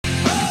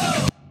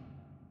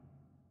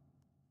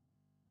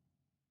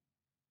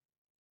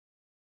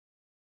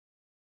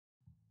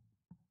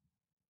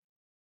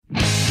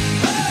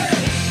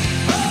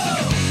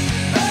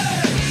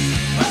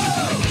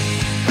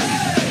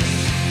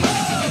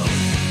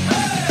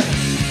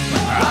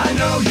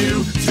know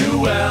you too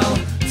well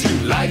to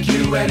like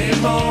you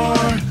anymore.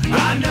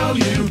 I know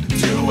you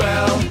too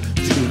well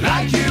to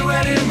like you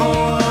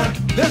anymore.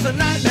 There's a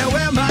nightmare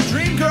where my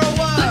dream girl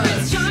was, but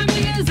Prince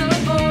Charming is a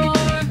bore.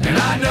 and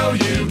I know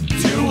you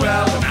too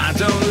well, and I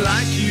don't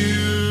like you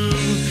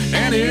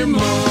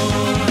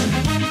anymore.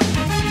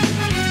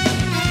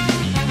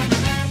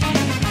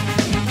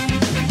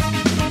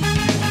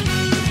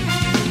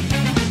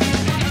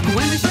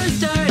 When we first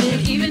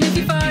started, even if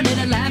you farted,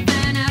 I'd laugh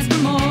and ask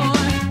for more.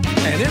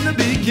 And in the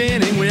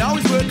beginning, we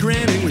always were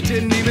grinning. We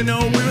didn't even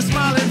know we were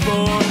smiling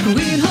for.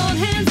 We'd hold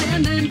hands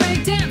and then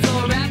break dance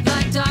or rap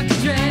like Dr.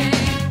 Dre.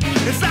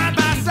 And side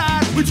by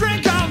side, we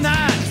drink all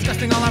night,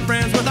 disgusting all our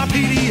friends with our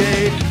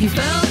PDA. You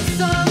felt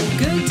so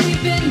good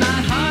deep in my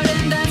heart,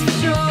 and that's for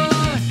sure.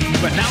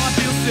 But now I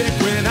feel sick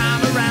when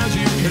I'm around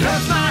you. It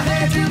hurts my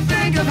head to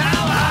think of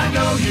how I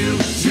know you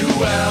too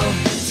well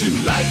to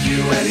like you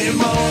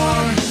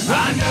anymore.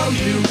 I know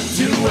you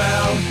too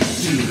well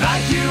to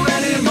like you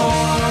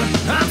anymore.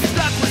 I'm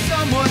stuck with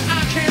someone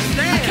I can't I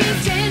stand. can't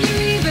stand you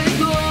even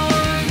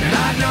more. And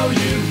I know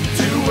you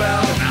too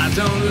well, and I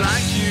don't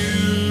like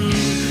you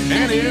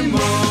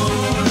anymore.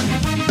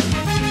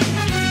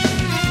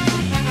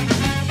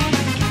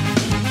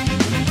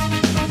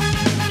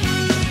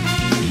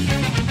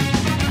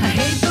 I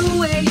hate the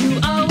way you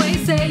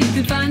always say you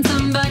could find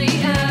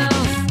somebody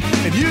else.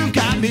 And you've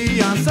got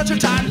me on such a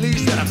tight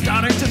leash that I'm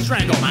starting to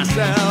strangle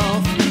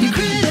myself. You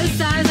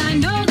criticize, I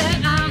know that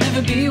I'll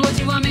never be what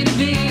you want me to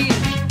be.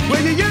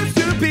 Well, you used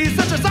to be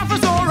such a soft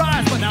as sore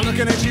eyes, but now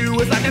looking at you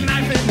is like a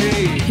knife in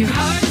me. Your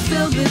heart is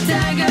filled with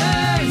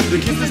daggers. The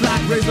kiss is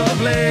like razor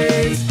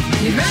blades.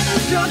 You'd rather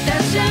stroke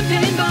that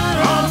champagne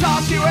I'll bottle.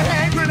 toss you a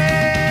hand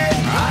grenade.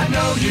 I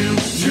know you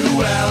too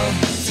well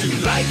to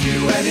like you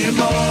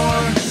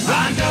anymore.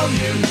 I know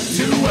you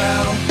too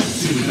well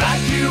to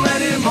like you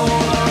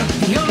anymore.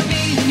 You're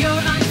mean and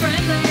you're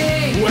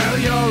unfriendly. Well,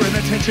 you're an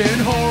attention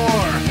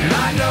whore, and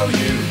I know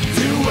you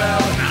too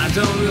well. And I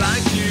don't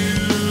like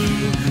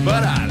you,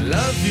 but I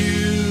love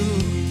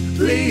you.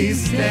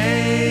 Please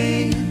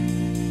stay.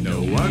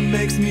 No one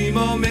makes me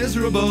more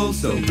miserable,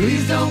 so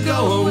please don't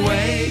go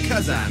away,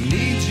 'cause I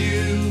need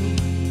you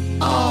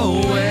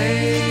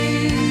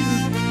always.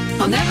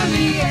 I'll never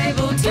be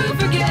able to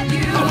forget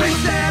you. I wish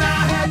that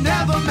I had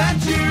never met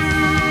you.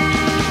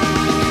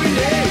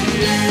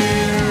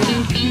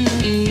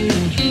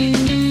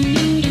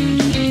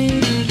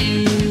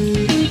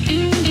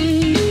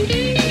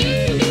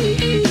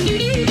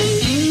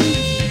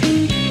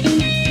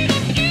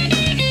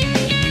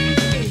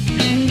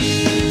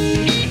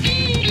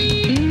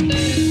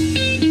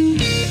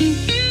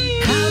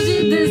 How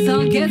did this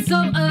all get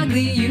so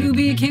ugly? You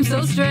became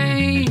so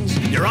strange.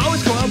 You're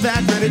always coiled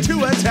back, ready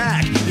to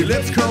attack. Your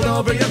lips curled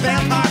over your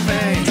vampire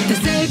fangs. They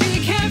say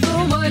be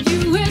careful what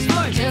you wish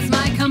for, just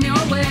might come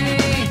your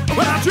way.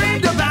 Well, I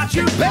dreamed about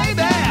you,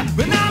 baby,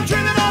 but now I'm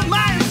dreaming of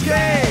my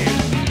escape.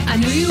 I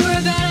knew you were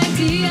a bad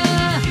idea,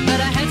 but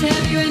I had to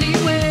have you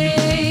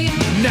anyway.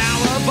 Now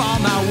of all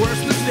my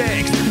worst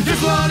mistakes,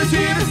 this one is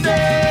here to stay.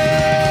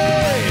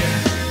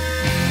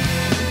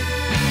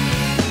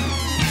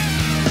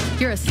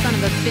 You're a son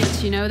of a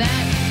bitch, you know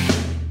that?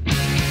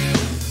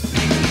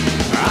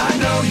 I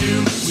know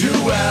you too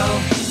well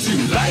to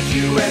like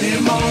you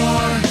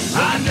anymore.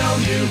 I know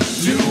you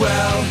too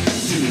well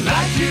to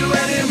like you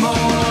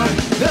anymore.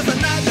 There's a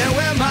nightmare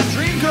where my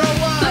dream girl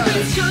But was,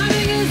 Prince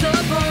Charming is a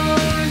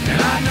bore.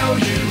 and I know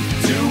you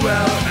too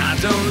well, and I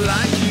don't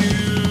like you.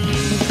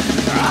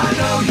 I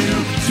know you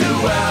too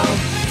well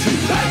to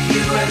like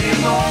you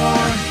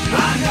anymore.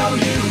 I know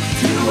you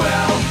too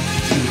well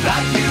to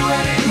like you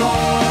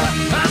anymore.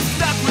 I'm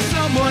stuck with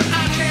someone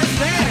I can't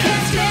stand.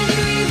 Can't stand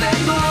you even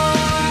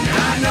more.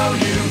 I know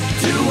you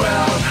too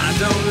well, I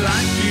don't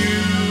like you.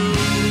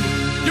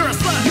 You're a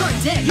slut, You're a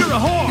dick. you're a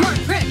whore, You're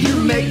a prick. you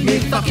make me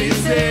fucking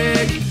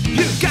sick.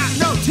 You got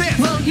no tits,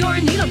 Well, you're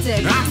a needle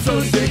dick. I'm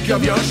so sick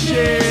of your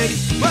shit.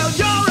 Well,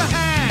 you're a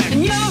hag,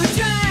 And you're a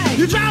drag.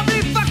 you drive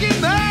me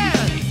fucking mad.